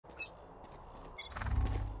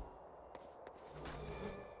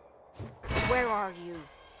Where are you?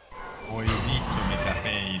 Oi vittu mikä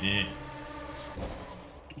feidi.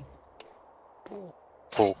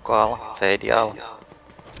 Puukkaalla, feidialla. Ja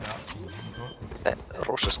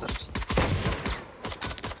Russista.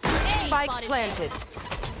 Spike planted.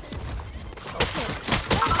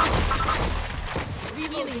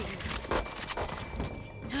 Reloading.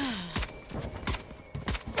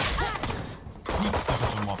 Vittu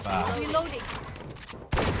se sun mua päähän. Reloading.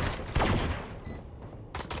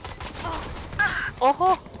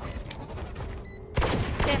 Oho!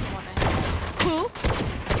 Semmonen.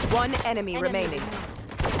 One enemy remaining.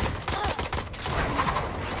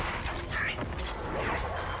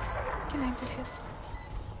 Can I defuse?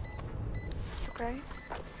 It's okay.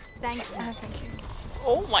 Thank you. Thank you.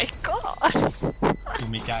 Oh my god! Vittu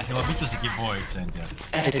mikä, sillä on vittusikin voit sen tiedä.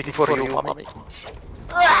 Anything for you, mami.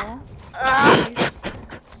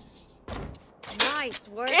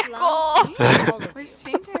 Nice work, Keko! We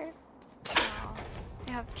change her.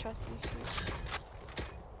 I have trust issues.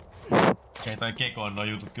 Okei, toi Kekon noi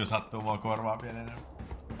jutut kyllä sattuu mua korvaan pienenä.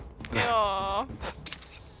 Joo.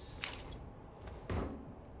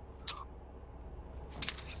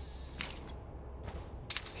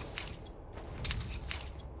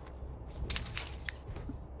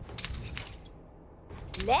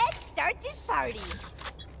 Let's start this party.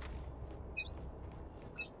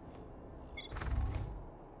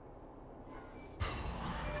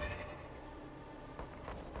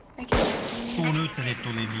 I can't. Tuu nyt ja sit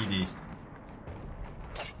tuli midistä.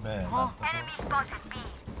 B,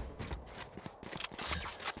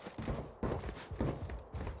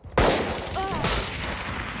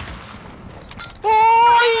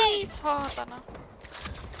 Oi! Saatana.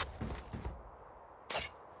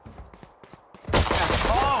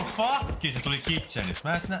 Oh fuck! Se tuli kitchenistä.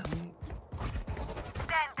 Mä en nä...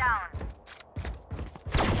 Stand down.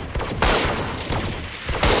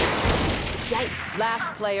 Yikes.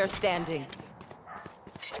 Last player standing.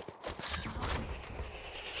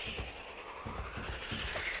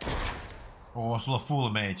 Oo, sulla on full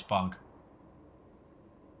mage punk.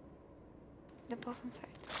 The both on side.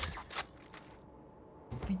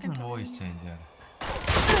 Vitun voice changer.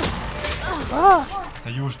 Sä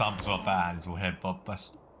just ampui sua päähän, niin sun head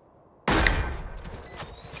poppas.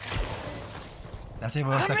 Tässä ei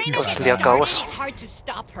voi ostaa Tos liian kauas. It's hard to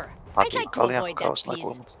stop her. I Hakin tried to liian avoid that kauas piece.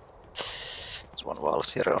 kulmat. Se on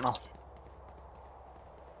valsi ja reunalla.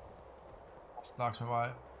 Vastataanko me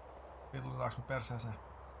vai vitutetaanko me perseeseen?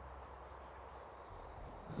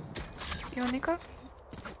 Jonika?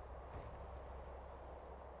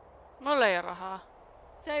 Mulla ei oo rahaa.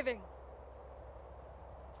 Saving.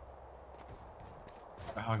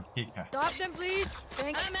 Vähän kikkä. Stop them, please.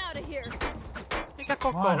 Thanks. I'm out of here. Mikä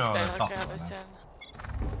kokous Ainoa teillä tapaa oikein oli näin. siellä?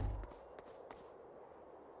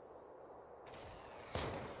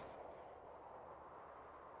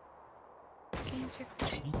 Can you check?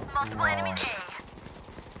 Multiple enemy A.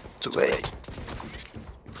 Two A.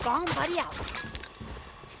 Gone, buddy out.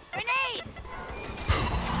 Grenade!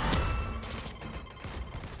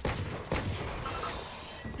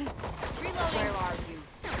 Reloading. Where are you?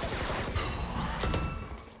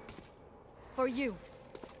 For you.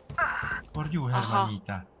 Korjuu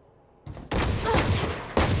hermanita.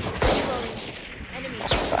 Reloading. Enemy.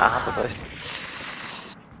 Päähän tota yhtä.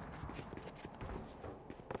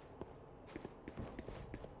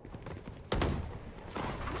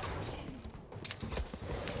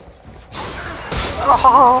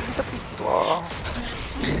 Ahaa, mitä vittua?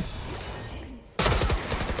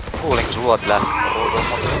 Kuulinko sun luoti lähti ruudun,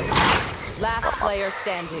 mutta Last player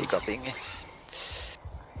standing. pikapingi.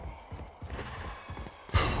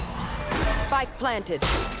 Spike planted.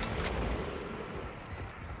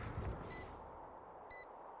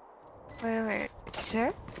 Wait.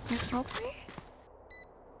 Sure? You smoke me?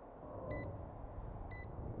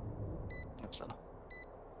 Et sano.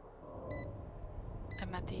 En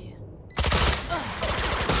mä tiedä.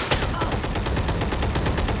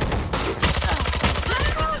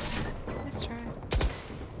 Let's try.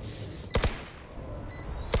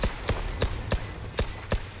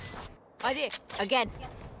 I did. Again.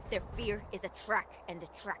 Their fear is a track, and the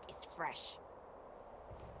track is fresh.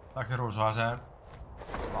 Saaks ruusuaseen?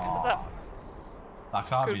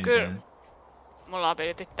 Saaks abiliteen? Kyllä. Mulla on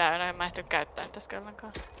abilitit täynnä ja mä en ehtinyt käyttää niitä tässä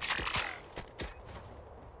ollenkaan.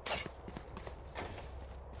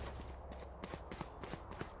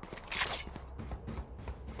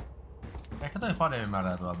 Ehkä toi Fade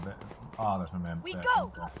ymmärtää tuolla A-tes me menen We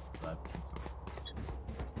go!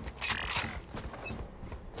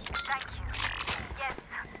 Thank you. Yes.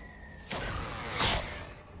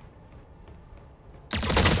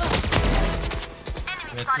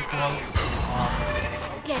 Enemy Vettu spotted tuolla. A.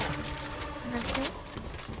 Again. Right.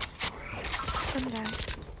 Come down.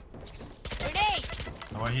 Grenade!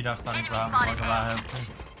 Mä voin hidastaa nyt vähän, aika vähän helppoa.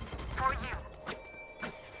 For you.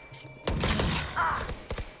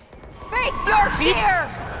 Face your fear!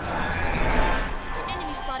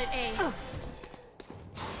 Enemy spotted A.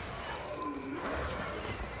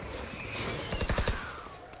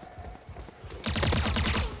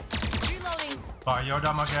 Reloading. Paljon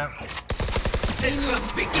damagea.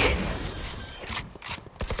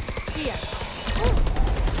 Here.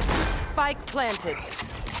 Spike planted.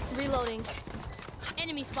 Reloading.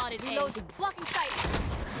 Enemy spotted A. Reloading. Blocking sight.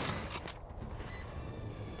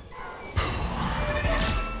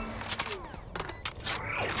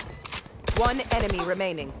 One enemy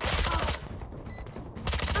remaining.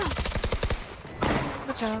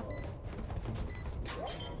 Good job.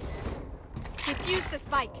 Defuse the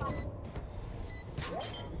spike.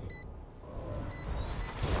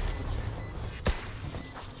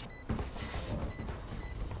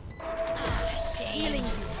 Healing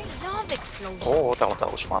you. I love explosions. Oo, täällä on tää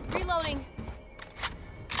uusi Phantom. Reloading.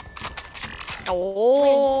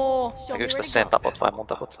 Oo. Show me Näkyykö where tässä to sen go. tapot vai mun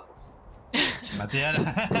tapot? Mä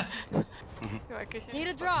tiedän. Hyvä kysymys.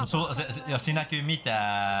 Need a drop. Jos siinä näkyy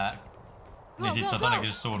mitään, niin sit se on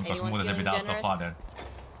todennäköisesti sun, koska muuten se pitää ottaa faden.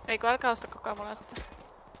 Eikö älkää osta koko ajan mulle sitä.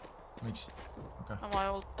 Miksi? Okei. Mä voin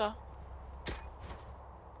ulttaa.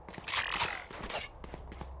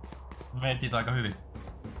 Me mentiin aika hyvin.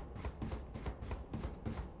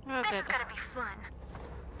 Mä This is teetän. gonna be fun.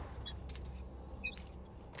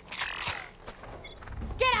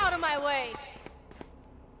 Get out of my way.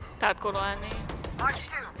 Täältä kuuluu ääniä. Mark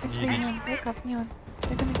 2. It's me, Neon. Wake up, Neon.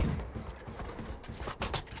 They're gonna kill.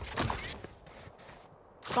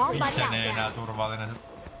 Bomb buddy Itse out ei there. enää turvallinen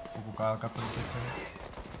se kukaan kattonut itseään.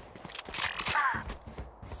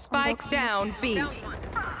 Spike down B.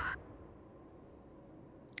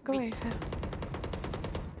 Go away fast.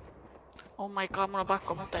 Oh my god, mun on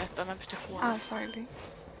pakko mutta jättää, mä en pysty huomaan. Ah, sorry, B.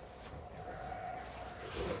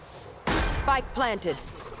 Spike planted.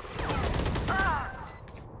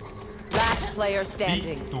 Last player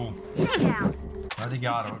standing. Vittu! Mä jotenkin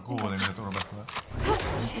kuulin, mitä turvasta tulee.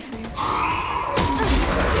 That's a fail.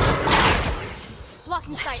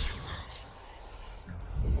 Blocking sight.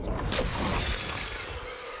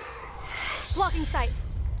 Blocking sight.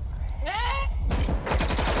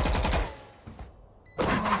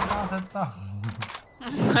 Asettaa.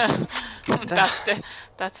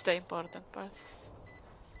 That's the important part.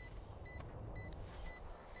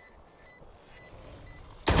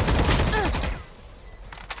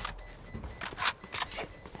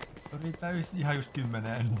 Riittää ihan just 10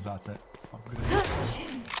 ennen saat se upgrade.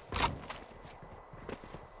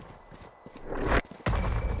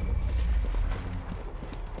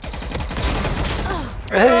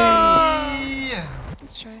 Ei!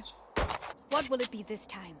 Let's try it. What will it be this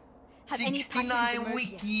time? Have any patterns 69 emerged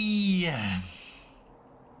yet? wiki!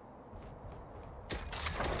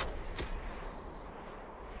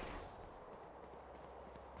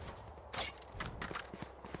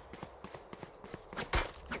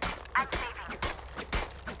 I'm saving.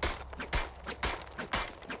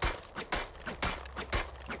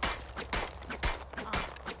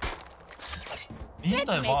 Mihin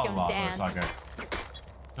toi make 'em vallaa toi dance. sake?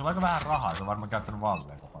 Se on aika vähän rahaa, se on varmaan käyttänyt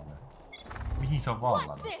valleen koko ajan. Mihin se on What's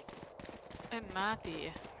vallannut? this? En mä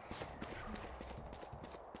tiedä.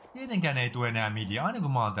 Tietenkään ei tule enää midiä, aina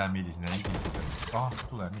kun mä oon tää midi sinne ikinä. Aha,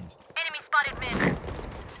 tulee midistä. Enemy spotted mid.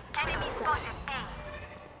 Enemy spotted A.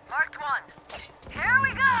 Marked 1. Here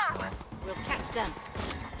we go. We'll catch them.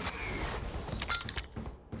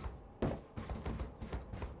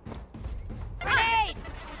 Grenade!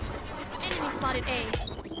 Enemy spotted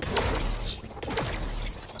A.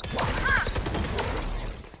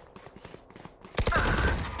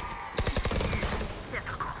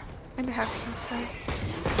 And they have heal, sorry.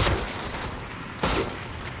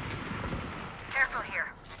 Careful here.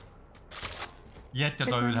 Jätkä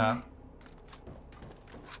toi ylhäällä.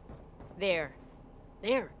 There.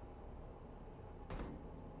 There.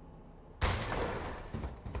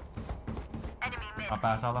 Enemy mid. Mä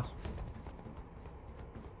pääs alas.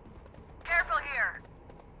 Careful here.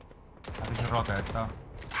 Lähti se roteettaa.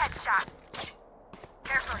 Headshot.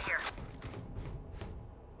 Careful here.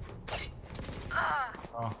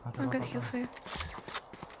 Oh, I'm gonna heal for you.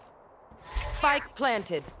 Spike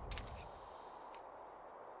planted.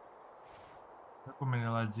 Joku meni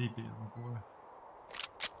jollain zipiin, mä kuulen.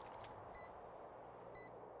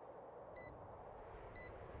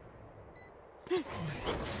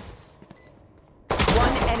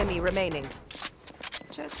 One enemy remaining.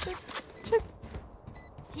 Check, check, check.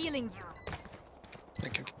 Healing you.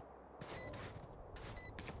 Thank you.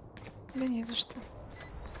 Да не за что.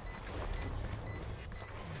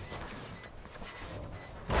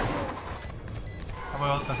 Mä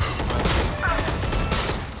voin ottaa se tuttua.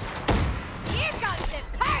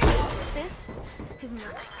 This is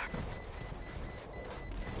nothing.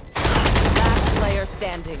 Last player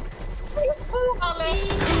standing.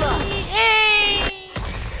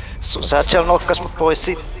 Sun Satchel nokkas mut pois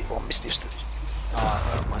siitä pommista just.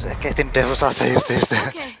 Mä se ehkä etin defusaa se just.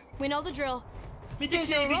 Okay, we know the drill. Miten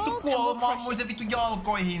se ei vittu kuollut? Mä ammuin se vittu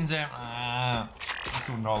jalkoihin se.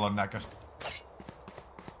 Vittu nollon näköstä.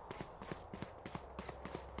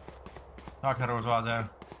 Saaks ruusua sen?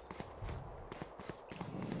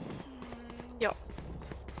 Joo.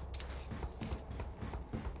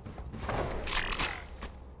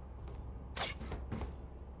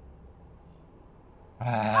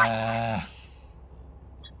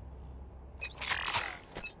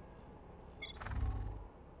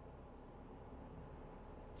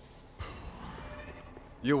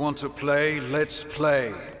 You want to play? Let's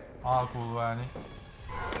play. Kuuluu ääni.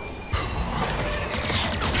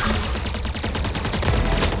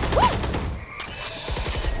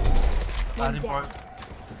 Pääsin pois.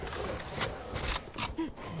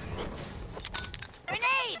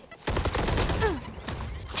 Grenade!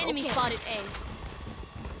 Enemy spotted A.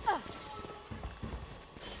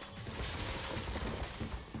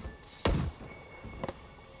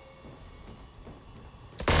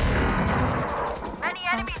 Many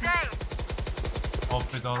enemies A.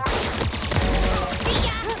 Oppi tuolta.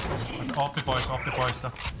 Oppi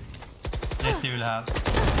poissa. Jetti ylhäällä.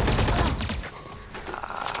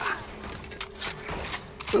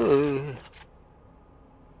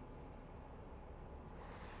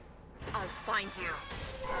 I'll find you.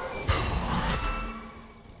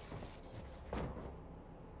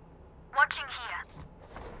 Watching here.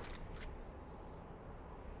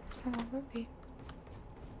 Someone would be.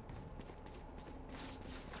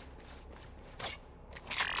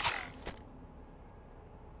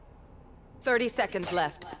 "30 seconds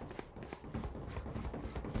left.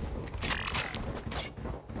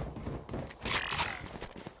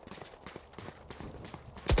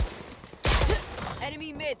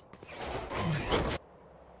 Enemy mid.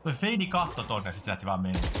 Toi Feini katto tonne ja sit se lähti vaan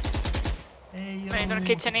mennä. Ei oo. Meni tonne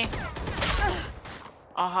kitcheniin.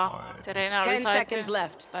 Aha, se Reina oli 10 seconds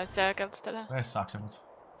left. Tai selkältä sitä. Vessaaks se mut?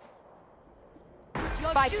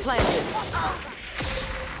 Spike planted.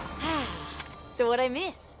 So what I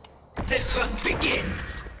miss? The hunt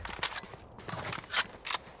begins.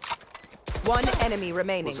 One enemy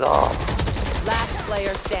remaining. Zaa. Last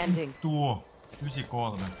player standing. Tuo.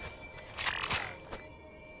 93.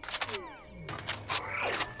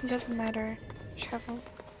 It doesn't matter.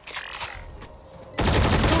 Shoveled.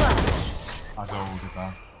 Ai se on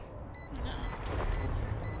ultitaan.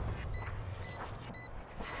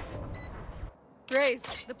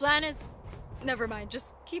 Raze, the plan is... Never mind,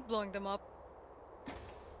 just keep blowing them up.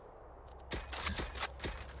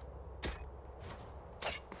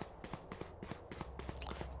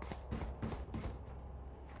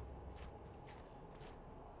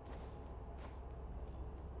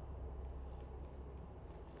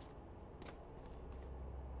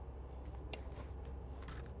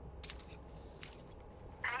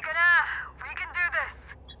 We can do this.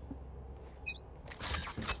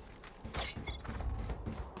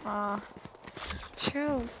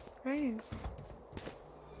 Chill. Raze.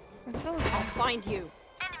 That's all. I'll find you.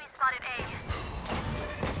 Enemy spotted A.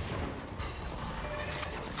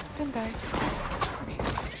 Don't die.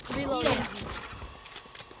 Reloading.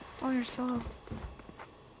 Oh, you're solo.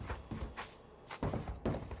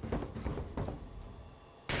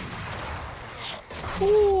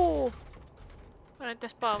 Mä olen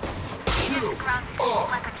tässä palvelussa.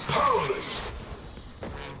 Powerless.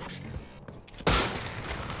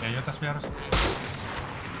 Ei oo tässä vieressä.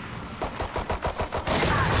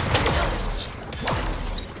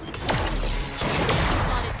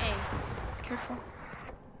 Careful.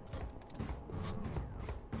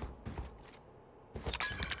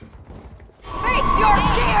 Face your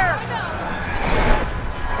fear!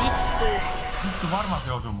 Vittu. Vittu varmaan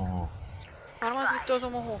se osuu muhun. Varmaan se vittu osuu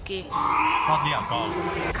muhunkin. Mä oot liian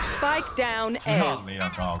kaukana. Spike down Ihan A.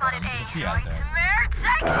 liian kaukana. Mitä sä siellä teet?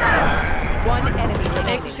 One enemy Eikö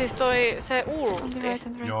remaining. siis se ulti? On the right,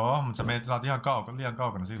 on the right. Joo, mutta sä oot ihan liian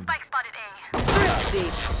kaukana silti. Spike spotted A.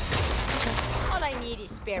 Deep. All I need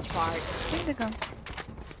is spare parts. Take the guns.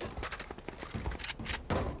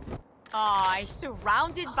 I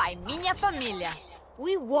surrounded by minha família.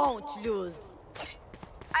 We won't lose.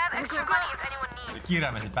 I have extra money if anyone needs. Se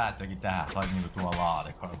kirjaimesti päättyykin tähän. Sait niinku tuolla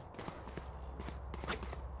laatikolla.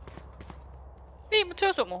 Niin, mut se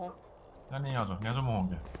osuu muhun. Ja niin osuu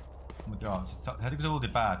muhunkin. Mut joo, sit heti kun se ulti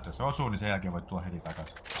päättyy, se osuu, niin sen jälkeen voit tulla heti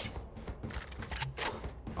takas.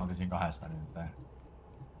 Oltiin siinä kahdesta nyt.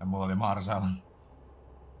 Ja mulla oli Marcel.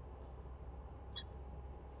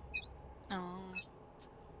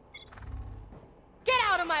 Get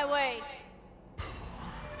out of my way!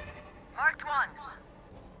 Marked one.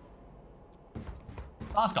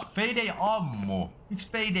 Taska, Fade ei ammu!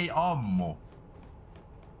 Miks Fade ei ammu?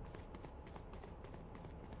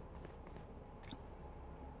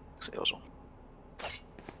 Se osuu.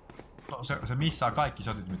 No, se missaa kaikki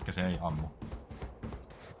shotit, mitkä se ei ammu.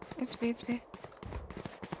 It's B, it's B.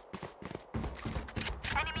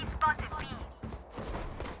 Enemy spotted B.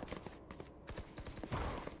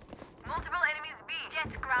 Multiple enemies B.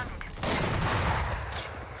 Jets grounded.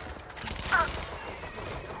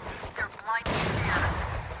 They're blinded there.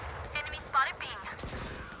 Enemy spotted B.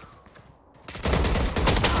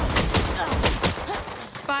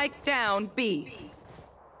 Spike down B.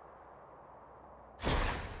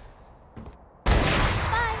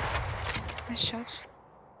 Nice shot.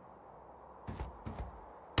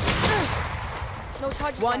 No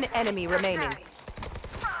charges. One enemy remaining.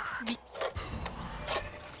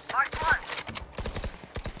 Marked one.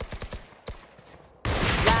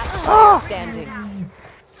 Last player standing.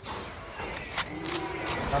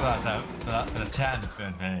 The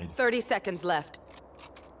champion Fade. 30 seconds left.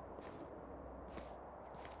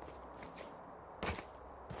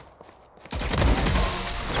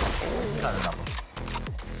 Mitä se tapahtui?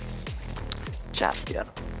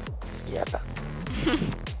 Champion. Jepä.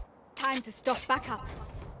 Time to stock back up.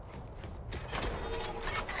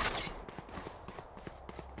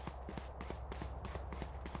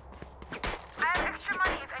 I have extra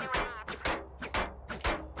money if anyone needs.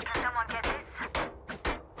 Can someone get this?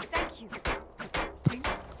 Thank you.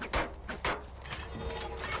 Thanks.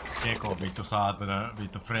 Keko vittu saatana,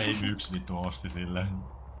 vittu Frame 1 vittu osti sille.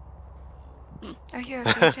 Are you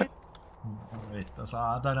okay, Jet? Vittu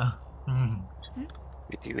saatana.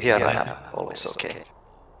 With you here I am always okay.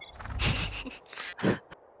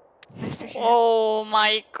 Nice to hear. Oh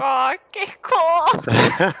my god, Keko!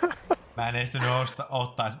 Mä en ehtinyt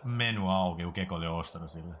ottaa menua auki, kun Keko oli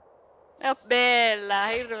ostanut sille. Ja Bella,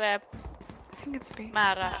 hirveä I think it's B.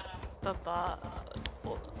 määrä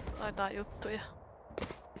noita juttuja.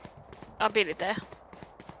 Abiliteja.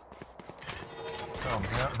 Joo,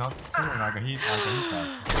 se on tullut aika hitaasti.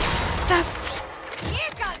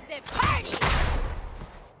 Here comes the party!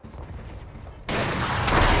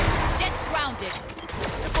 Jets grounded.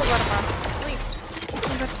 Joku varmaan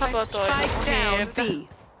That's fine. sabotoi. Spike down B.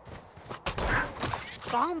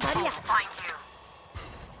 Bomb buddy out. Find you.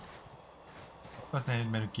 Kas ne ei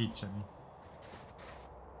mennyt kitcheniin?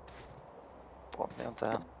 Pommi on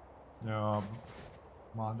täällä. Joo.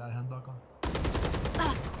 Mä oon tää ihan takaa.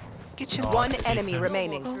 Kitchen. One enemy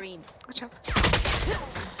remaining. Dreams. Good job.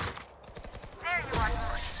 There you are.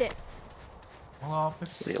 Shit. Mulla on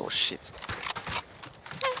Real shit.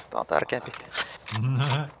 Tää on tärkeämpi.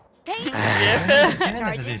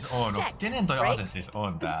 Kenen se siis on? Kenen toi ase siis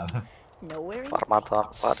on täällä? Nowhere in Varmaan tää on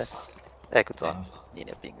Pade. Eikö tää on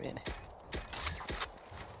Ninja Pingviini?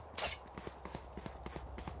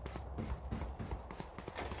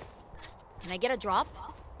 Can I get a drop?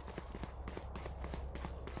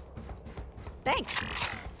 Thanks.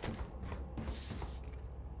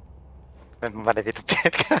 En mä menen vittu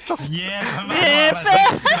pitkään. Jep,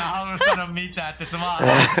 mä haluan sanoa mitään, että et sä vaan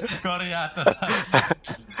korjaa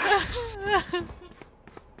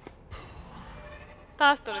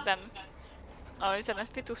Taas tuli tänne. Oi, se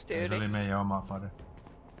näis vitusti Se yli. oli meidän oma fade.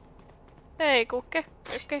 Ei, kun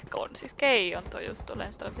Kekko on, siis Kei on toi juttu,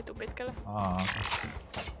 lensi vitu pitkälle.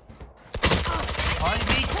 Ai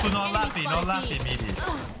vittu, ne on läpi midis.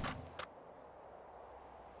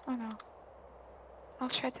 Oh no. I'll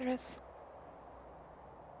try to res.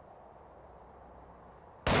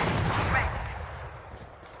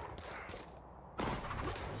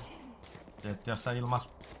 Teet jossain ilmas.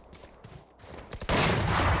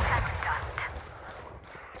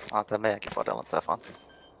 Tää meidänkin podella on tää Fant.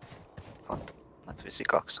 Näet vissi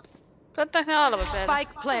 2. Planttais ne alvot vielä?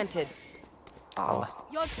 Spike planted. Alle.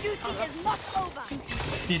 Your duty is not over.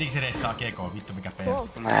 Tiitikö se ressaa Kekoa? Vittu mikä pers.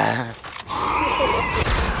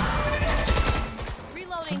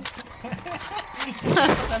 Reloading.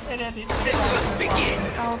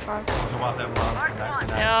 Oh fuck. Osu vasemmalla.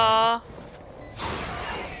 Joo.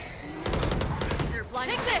 They're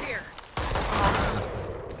blinded here.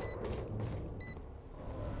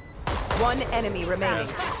 One enemy remaining.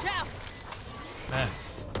 Watch out.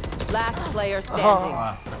 Last player standing.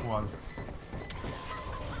 Se kuoli.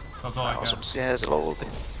 Se on oikein. Osum siihen se ulti.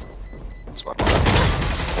 Se varmaan.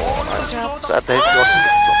 Nice. Sä teit juoksun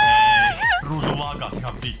vittu. Ruusu lagas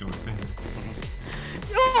ihan vitusti.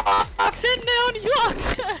 Juoksen, ne on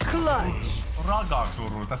juoksen! Clutch! Ragaaks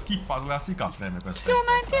Uru, tää skippaa sulle ihan sikaframe. Joo,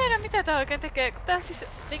 mä en tiedä mitä tää oikein tekee. Tää siis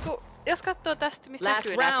niinku, jos kattoo tästä mistä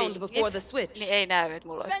näkyy nää pingit, niin ei näy, että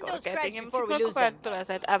mulla olisi korkea pingi. Mut sit mulla koko ajan tulee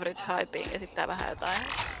se, että average high ping ja sit tää vähän jotain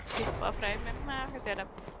skippaa framea. Mä en tiedä.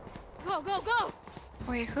 Go, go, go!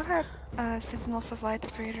 Wait, who had Sentinels of Light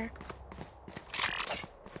Operator?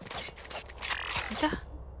 Mitä?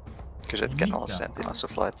 Kysyt, ken on Sentinels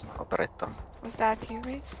of Light Operator? Was that you,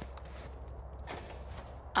 Raze?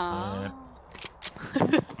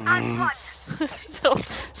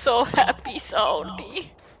 So happy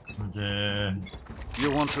soundy. Yeah.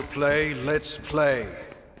 You want to play? Let's play.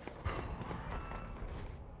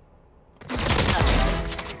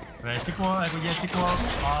 Reissi kuolee, kun Jetti kuolee.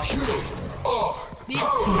 Face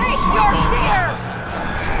your fear!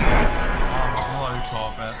 Mulla on 1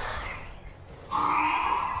 HP.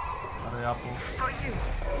 Pari apua.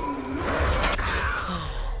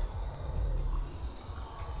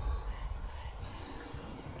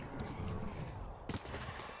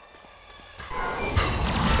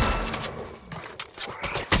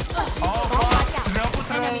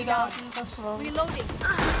 Reloading.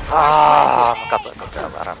 Mä katoin koko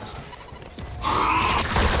ajan väärännästä.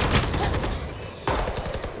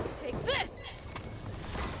 Take this.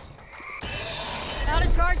 Out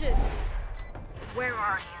of charges. Where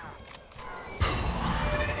are you?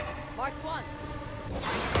 Marked one.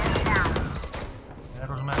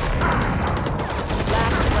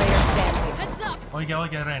 Last player standing. Heads up.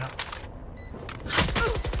 Oikein Reina.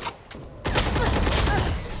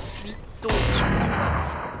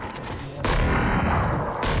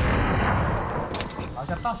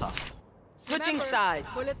 Aika tasasta. Switching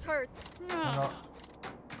sides. Bullets hurt. No.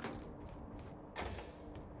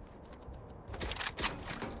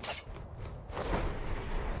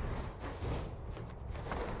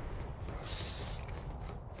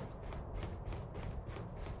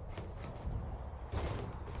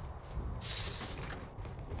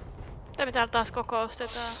 Mitä me täällä taas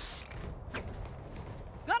kokoustetaan?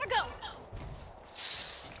 Gotta go!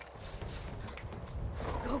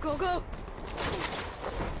 Go, go, go!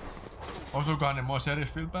 Osuukaan ne mua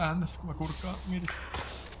Sheriffil päähän tässä, kun mä kurkkaan midistä.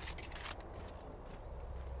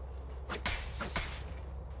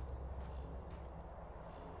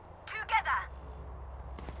 Together.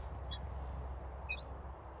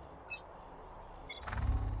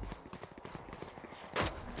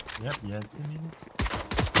 Jep, Jetti mini.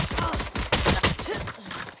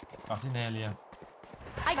 84.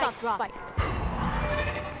 I got dropped.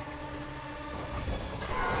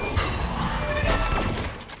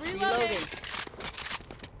 Reloading.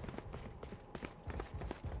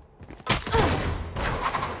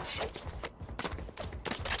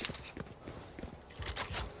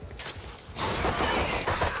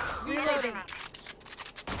 Reloading.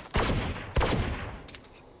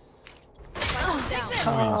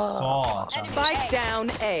 Oi saatana. Spike down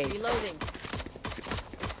A. Reloading.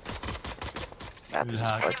 Mä jätin se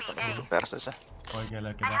spoittaa niinku perseeseen. Oikein I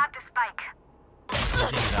lökitään. have the spike.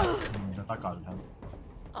 Mitä takaylhäällä.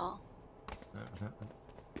 Se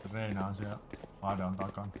Reina on siellä Fadon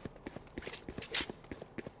takana.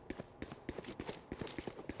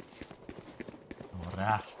 No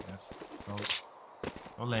Rafters.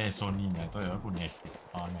 Tolle ei se oo nimeä, toi on joku nesti.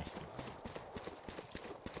 Nesti.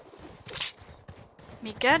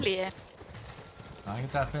 Mikä lie? Ainakin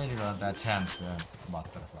tää Fadilla on tää Champion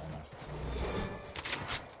Butterfly Knife.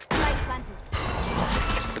 Light planted. Se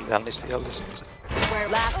on se jallisesti se.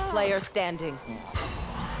 Last player standing.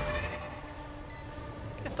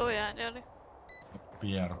 Mikä toi ääni oli?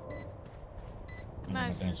 Piero. Mitä mä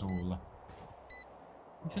Nice. tein suulle?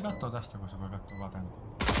 Miksi se kattoo tästä, kun se voi katsoa vaan tänne?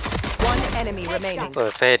 One enemy remaining.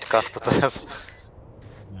 Toi Fade katto taas.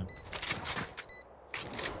 Jep.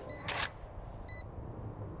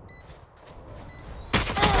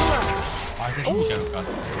 Ai se sulkenut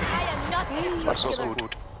katsoa. I am not just your Varsus killer.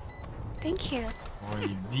 Hood. Thank you.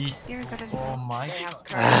 Oi vi. You're good as Oh well. my.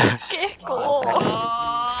 Keko!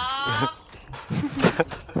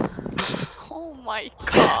 Oh my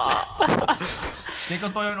god! Teko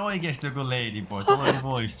toi on oikeesti joku ladyboy, toi on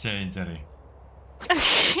voice changeri.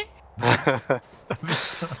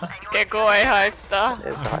 Keko ei haittaa.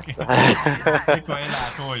 Ei se haittaa. Teko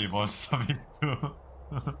elää toivossa vittu.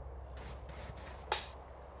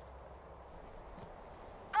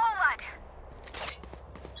 Forward.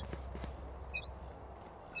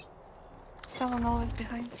 Someone always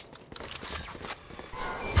behind.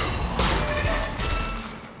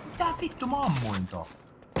 Mitä vittu mä ammuin to?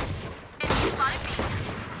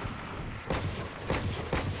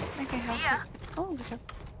 I can help you. Oh, good job.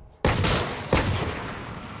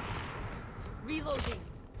 Reloading.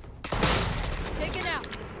 Taken out.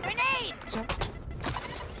 Grenade!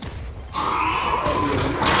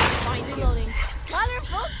 Reloading.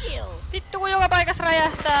 Colorful kill. Vittu kun joka paikassa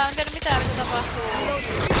räjähtää. En tiedä mitään mitä tapahtuu.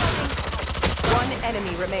 One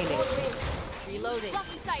enemy remaining. Reloading.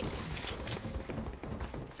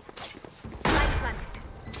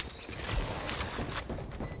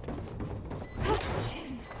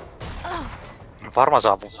 Varmaan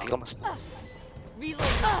saavut ilmasta.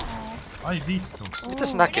 Ai vittu. Mitä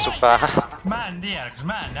se näki sun päähän? Mä en tiedä, koska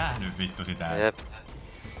mä en nähnyt vittu sitä. Jep.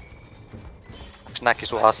 Se näki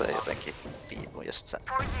sun aseen jotenkin viivun ja sit sä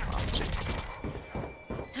ammusit.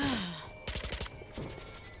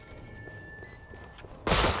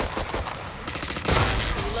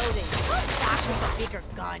 Reloading. Back with a bigger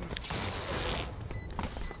gun.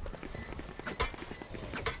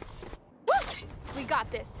 We got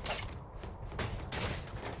this.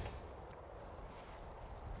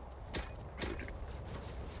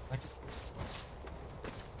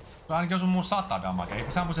 Se ainakin osui mun 100 damage.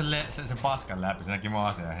 Eikä se ampui sen paskan läpi. Se näki mun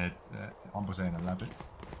aseen ja ampui seinän läpi.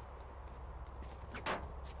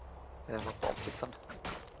 Ei oo pomppi tonne.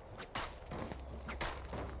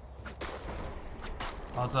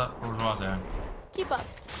 Haluatko sä sun aseen? Keep up.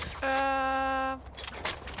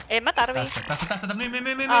 En mä tarvii. Tässä.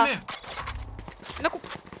 Myy. No kun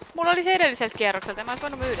mulla oli se edelliseltä kierrokselta, mä ois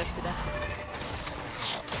voinut myydä sitä.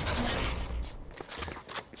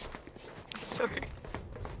 Sorry.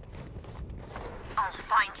 I'll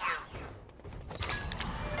find you.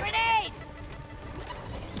 Grenade!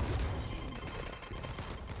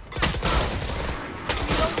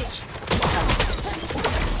 Reloading.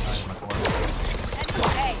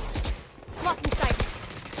 Hey. Blocking sight.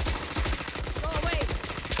 Go away.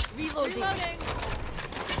 Reloading.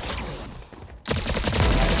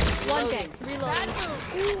 One dead. Reloading.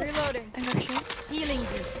 Reloading. I got here. Healing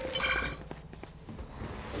you.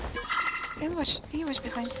 He was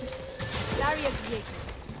behind this. Barrier created.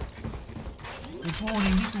 Kun puhuu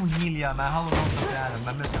niin vitun hiljaa, mä en halua nostaa se äänen, mä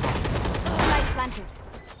en myöskään nostaa. Light planted.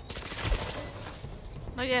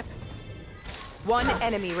 No jep. One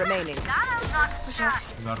enemy remaining.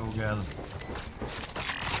 Hyvä Rugel.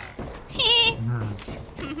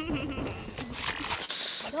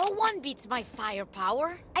 No one beats my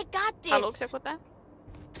firepower. I got this. Haluuks joku tää?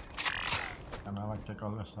 Tänään vaikka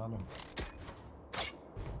kolla jos sä haluat.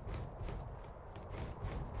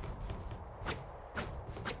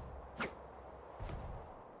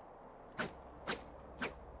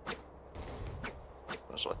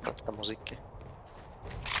 Soittaa tätä musiikkia.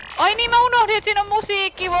 Ai niin, mä unohdin, että siinä on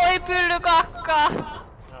musiikki, voi pyllykakka!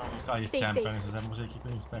 Kaikista Championissa se musiikki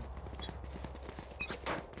kuin Inspect.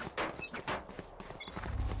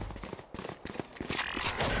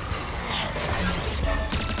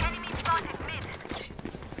 Enemy spotted mid.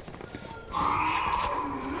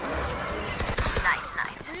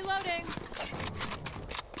 Nice. Reloading.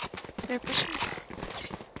 They're pushing.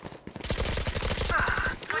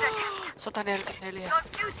 104. Your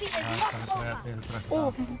duty is not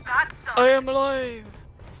over. I am alive!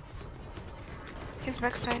 His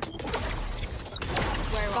backside.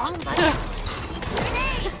 Wrong button.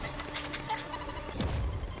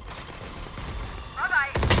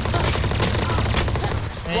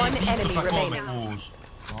 One enemy remaining.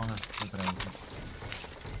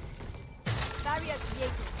 Barrier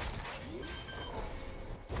created.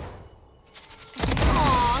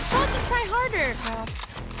 Aw, told to try harder.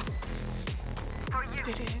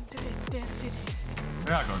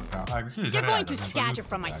 You're going to scatter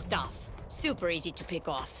from my stuff. Super easy to pick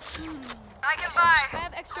off. I can buy. I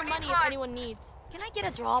have extra money if anyone needs. Can I get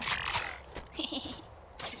a drop?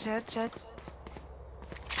 Jet.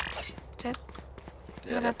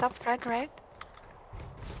 You're gonna top frag, right?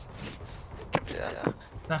 Yeah.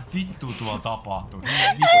 Mitä vittu tuolla tapahtuu?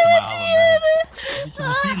 Mitä vittu mä haluan nähdä? Vittu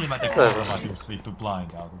mun silmät ja korvat just vittu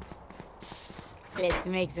blind out. Let's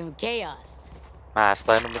make some chaos. Mä en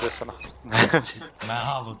sitä ennut mitään sanoa. Mä en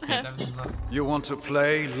halua tietää mitä sanoa. You want to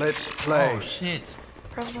play? Let's play. Oh shit.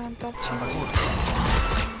 Probably on top chamber.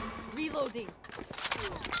 Reloading.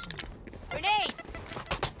 Grenade!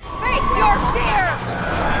 Face your fear!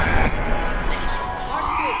 Mark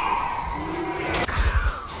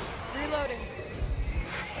 2. Reloading.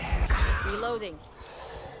 Reloading.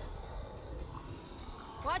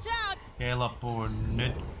 Watch out! Okei, loppuu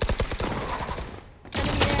nyt.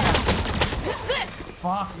 Enemy there. This!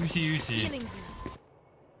 Fuck, 99. Healing you.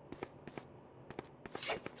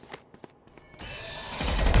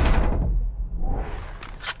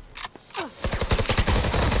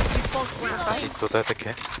 Vittu tää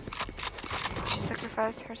tekee. She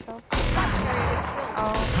sacrificed herself.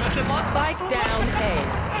 Spike down A.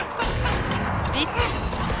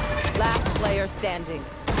 Last player standing.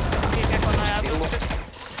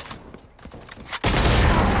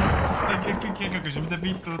 Kiekko kysyi, mitä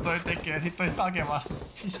vittua toi tekee, sit toi Sage vasta.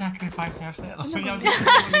 She sacrificed herself.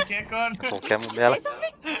 Ja kiekon. Sulkee mun mieleen.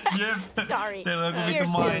 Jep. Sorry. Teillä on joku vittu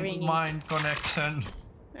mind connection.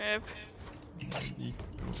 Jep.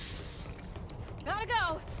 Vittu. Gotta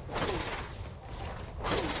go.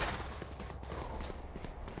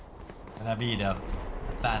 Tänään video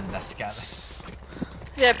fändäskälle.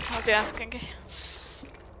 Jep, oltiin äskenkin.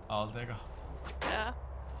 Oltiinko? Jaa.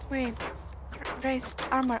 Wait. Raze,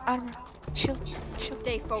 armor. Shield.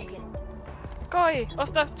 Stay focused. Koi,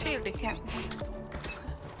 osta shieldi. Yeah.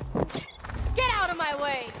 Get out of my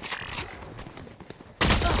way!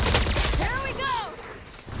 Here we go!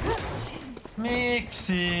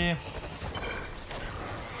 Miksi?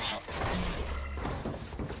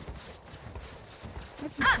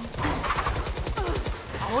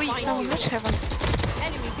 Oi, So much heaven.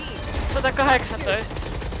 Enemy B. 118.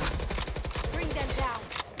 Bring them down.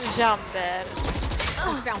 Jamber.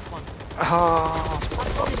 Found one.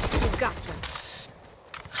 Gotcha.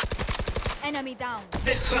 Enemy down.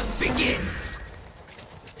 The hunt begins.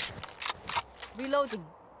 Reloading.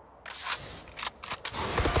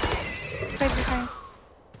 Right behind.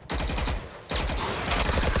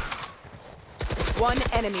 One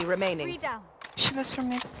enemy Three remaining. down. She was from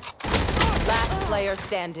mid. Last player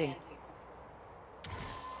standing.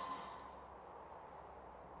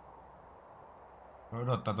 Voi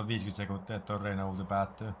odottaa tuon 50 sekuntia, että tuon Reina ulti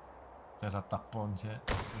päättyy. Se saa tappoa, niin se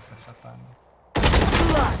yhdessä tänne.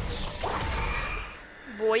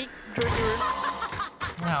 Voi.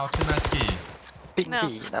 Mehän otti näitä kiinni.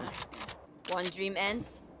 Pingviinen. One dream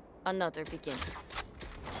ends, another begins.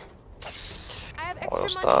 I have Voi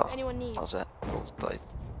extra money ostaa if anyone needs. ase tai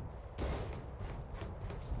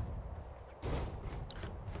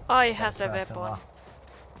I has a weapon. You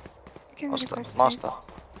can ostaa request maasta. Raze.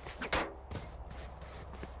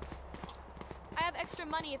 I have extra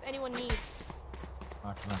money if anyone needs.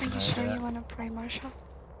 Are you sure you wanna play Marshall?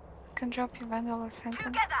 I can drop you Vandal or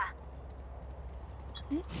Phantom. Together.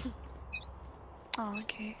 Oh,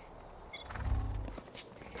 okay.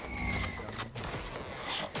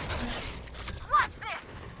 Watch this.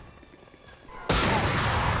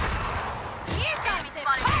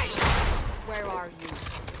 Where are you?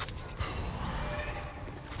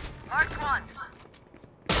 Marked one.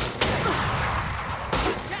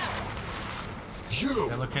 You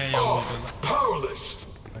Siellä on Keijo ultilla. powerless.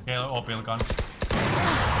 Ja Keijo opil kans.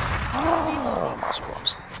 Omas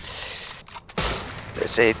huomista.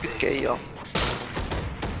 Se ei Keijo.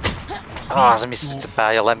 Se missä se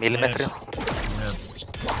pää jollain millimetrillä.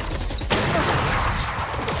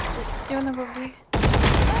 You wanna go B?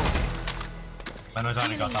 Mä en ois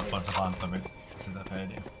ainakaan tappanut se Phantomin sitä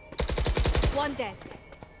feidiä. One dead.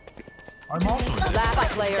 Ai mä osuin.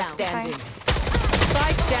 Last player standing.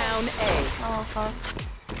 Spike down A. Oh fuck.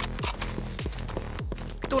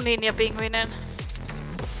 Tunin ja pingvinen.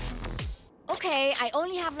 Okay, I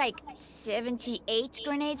only have like 78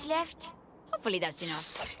 grenades left. Hopefully that's enough.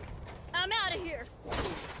 I'm out of here.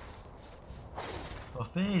 Tuo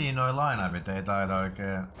feidin noi line-upit ei taida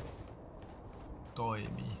oikein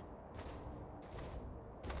toimii.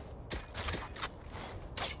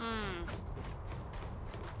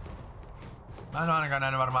 Mä en oo ainakaan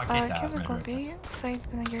nähnyt varmaan ketään. Can we go B? Fade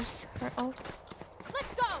when I use her ult.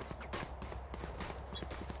 Let's go!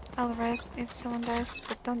 I'll res if someone dies,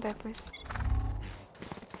 but don't die please.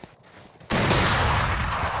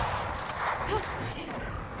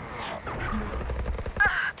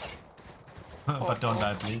 But don't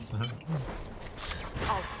die please.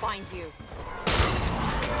 I'll find you.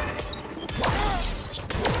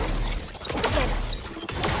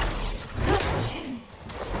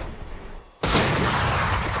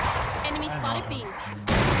 Enemy spotted B.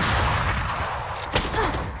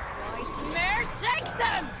 Nightmare, take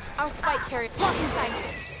them! Our spike carrier. Block inside.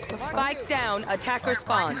 Spike down. Attacker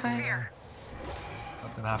spawn.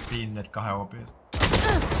 Saatte nähdä pinnet 2 opista.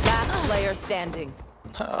 Last player standing.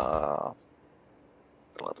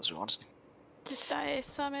 Pelata juonesti. Nyt tää ei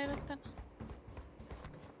saa meille tän.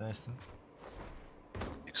 Teistä.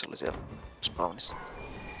 Yksi oli siellä spawnissa.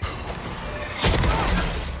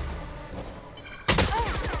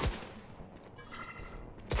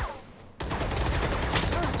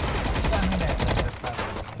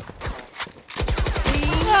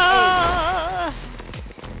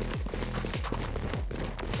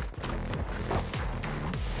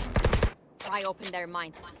 Pry open their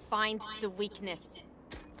minds. Find the weakness.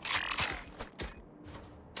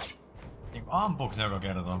 Niinku ampuuko se joka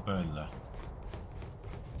kerta tuon pöllöä?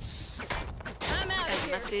 I'm out of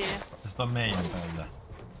mä tiedän. Se on meidän pöytä.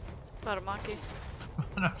 Varmaankin. Mä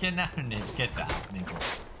en oikein nähnyt niitä ketään niinku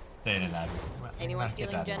seinän läpi. Anyone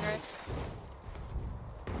feeling generous?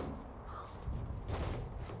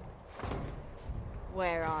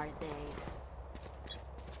 Where are they?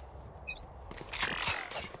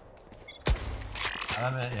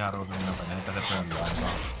 Älä mene ihan ruusun nopein, eikä se pölyä aikaa.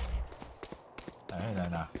 Ei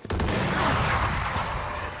enää.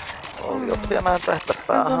 Oli oppia näin tähtä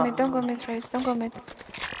päähän. Don't go mid, Raze, don't go mid.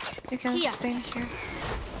 You can just stay in here.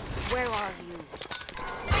 Where are you?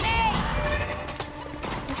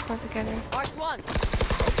 Let's go together. Marked one.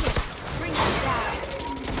 Bring them down.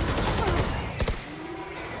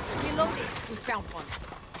 Reloading. We found one.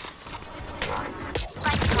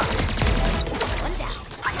 One down.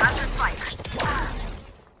 I have the spike.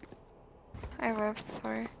 I left,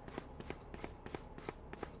 sorry.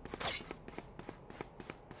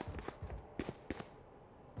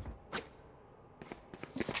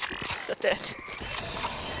 Sä teet.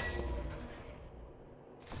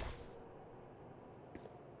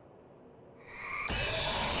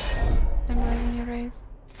 I'm leaving you, Raze.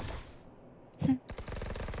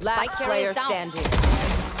 Last player standing.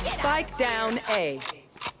 Spike down A.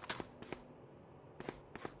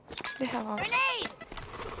 They have ops. Grenade!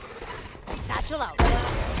 Satchel out.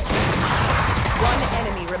 One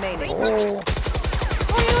enemy remaining.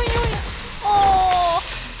 Oh!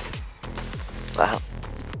 Vähän.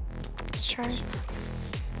 Let's try.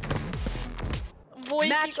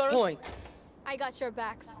 Match point. I got your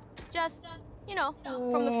backs. Just, you know,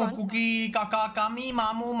 from the front. Kuki kakaka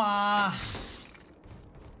mima muma.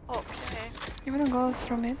 Okei. You wanna go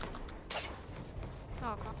through mid?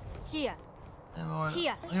 Okay. Here.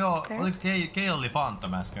 Here. Joo, oliko Keil oli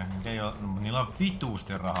Phantom äsken? Niillä on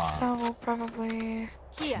vituusti rahaa. So we'll probably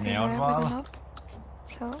Here. stay Ne on there vaan. with an op.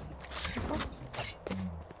 So, careful.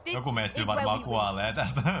 Joku meistä varmaan kuolee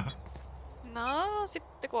tästä. No,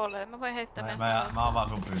 sitten kuolee. Mä voin heittää meidän Mä avaan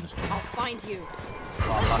sun pyydys. I'll find you.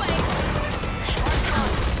 Avaan.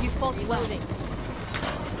 You fought well.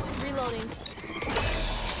 Reloading.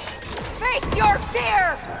 Face your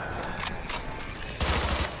fear!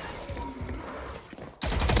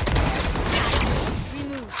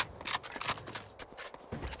 Remove.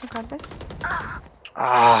 You got this?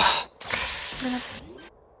 Ah. Gonna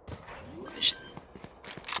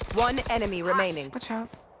One enemy remaining. watch out.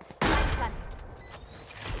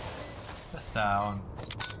 Tässä tää on.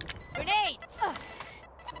 Grenade!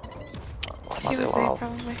 He was safe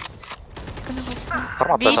probably. Gonna go slow.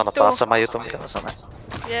 Varmaan toi sanoo taas sama juttu, mitä mä sanoin.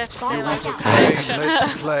 Jep, teillä on Play,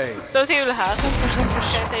 let's play. se on siinä ylhäällä. Don't push.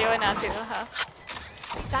 Okei, se ei oo enää siinä ylhäällä.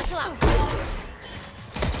 Satchel out.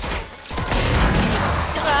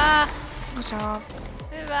 Hyvä! Good job.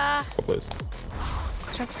 Hyvä! Good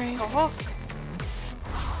job, Raze. Oho,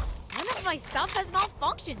 None of my stuff has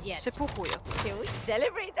malfunctioned yet. se puhuu jo. Can we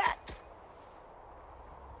celebrate that?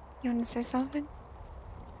 You wanna say something?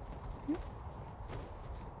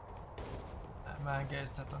 Mä en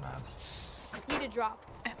kestä ton näitä. Need a drop.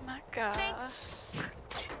 En mäkään.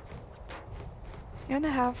 You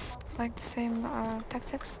wanna have like the same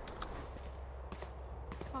tactics?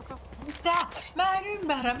 Okay. Mitä? Mä en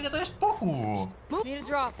ymmärrä, mitä toi edes puhuu. Need a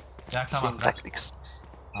drop. Jääks Sim samasta? Tactics.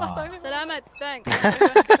 Vastaanko? Salamat, thanks.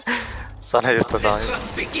 Sano just tota.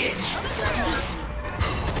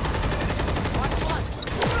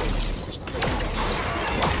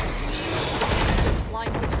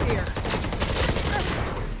 Blind with fear.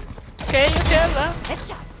 Okei, ja siellä.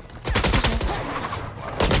 Headshot.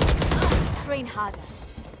 Train harder.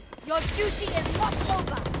 Your duty is not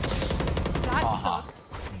over. That Aha. sucked.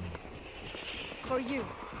 For you.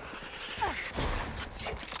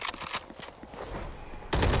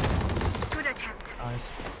 Good attempt. Nice.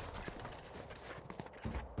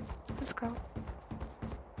 Let's go.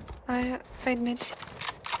 I fade mid.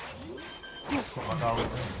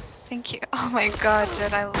 Thank you. Oh my god,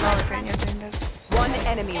 Jed, I love it when you're doing this. One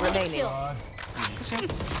enemy remaining. Good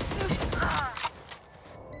job.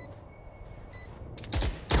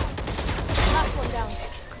 Last one down.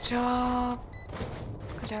 Good job.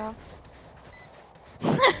 Good job.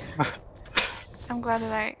 I'm glad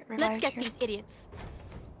that I Let's revived get you. these idiots.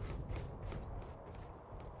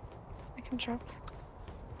 I can drop.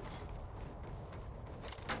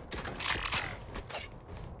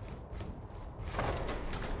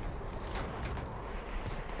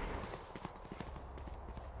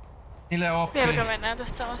 Niille ei oo Vieläkö mennään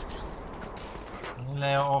tästä samasta? Niille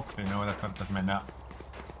ei oo oppinut, että kannattais mennä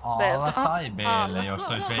B:ltä. A:lle tai B:lle, jos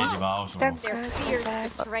toi feidi vaan osuu. That Their good fears or bad.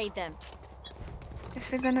 betray them.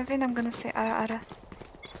 If we're gonna win, I'm gonna say ara ara.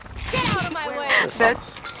 Get out of my way! That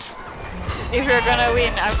If you're gonna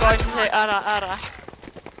win, I'm going to say ara ara.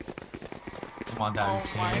 Mä oon tää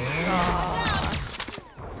yksin.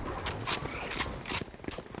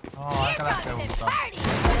 Aika lähtee uuttaa.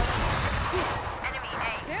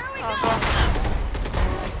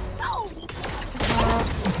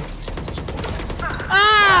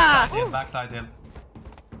 Backsideilla.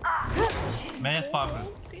 Mene spawn.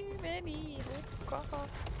 Meni hukkaan.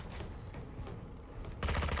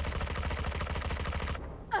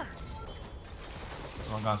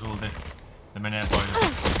 Sulla on kans ulti. Se menee pois.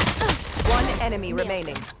 One enemy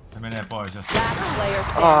remaining. Se menee pois jos... Last player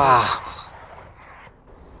standing.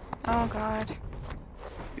 Oh god.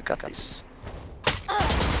 You got this.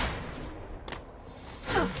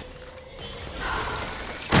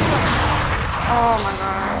 Oh my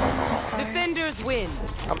god. I'm sorry. Defenders win.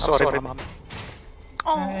 I'm sorry, mom.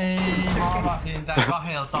 Oh, Ei, it's mä okay. avasin tän 2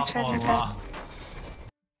 tapolla.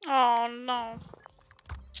 Oh no.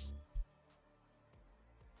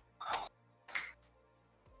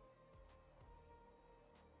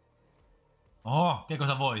 Oho, Keko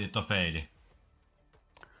sä voitit ton feidi.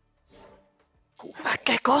 Hyvä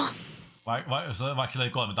Keko. Vaikka sillä oli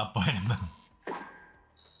 3 tappoa enemmän.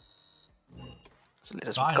 Se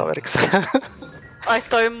lisäs mut kaveriksi. Ai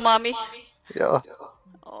toi mami. Joo.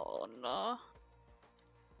 Oh no.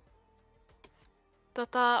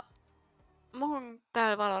 Mun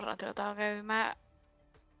täällä Valorantilla tää on käy. Mä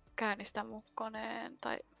käynnistän mun koneen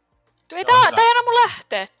tai... Ei tää ei anna mun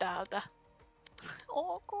lähteä täältä.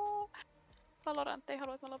 Ok. Valorant ei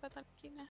halua, että mä lopetan ikinä.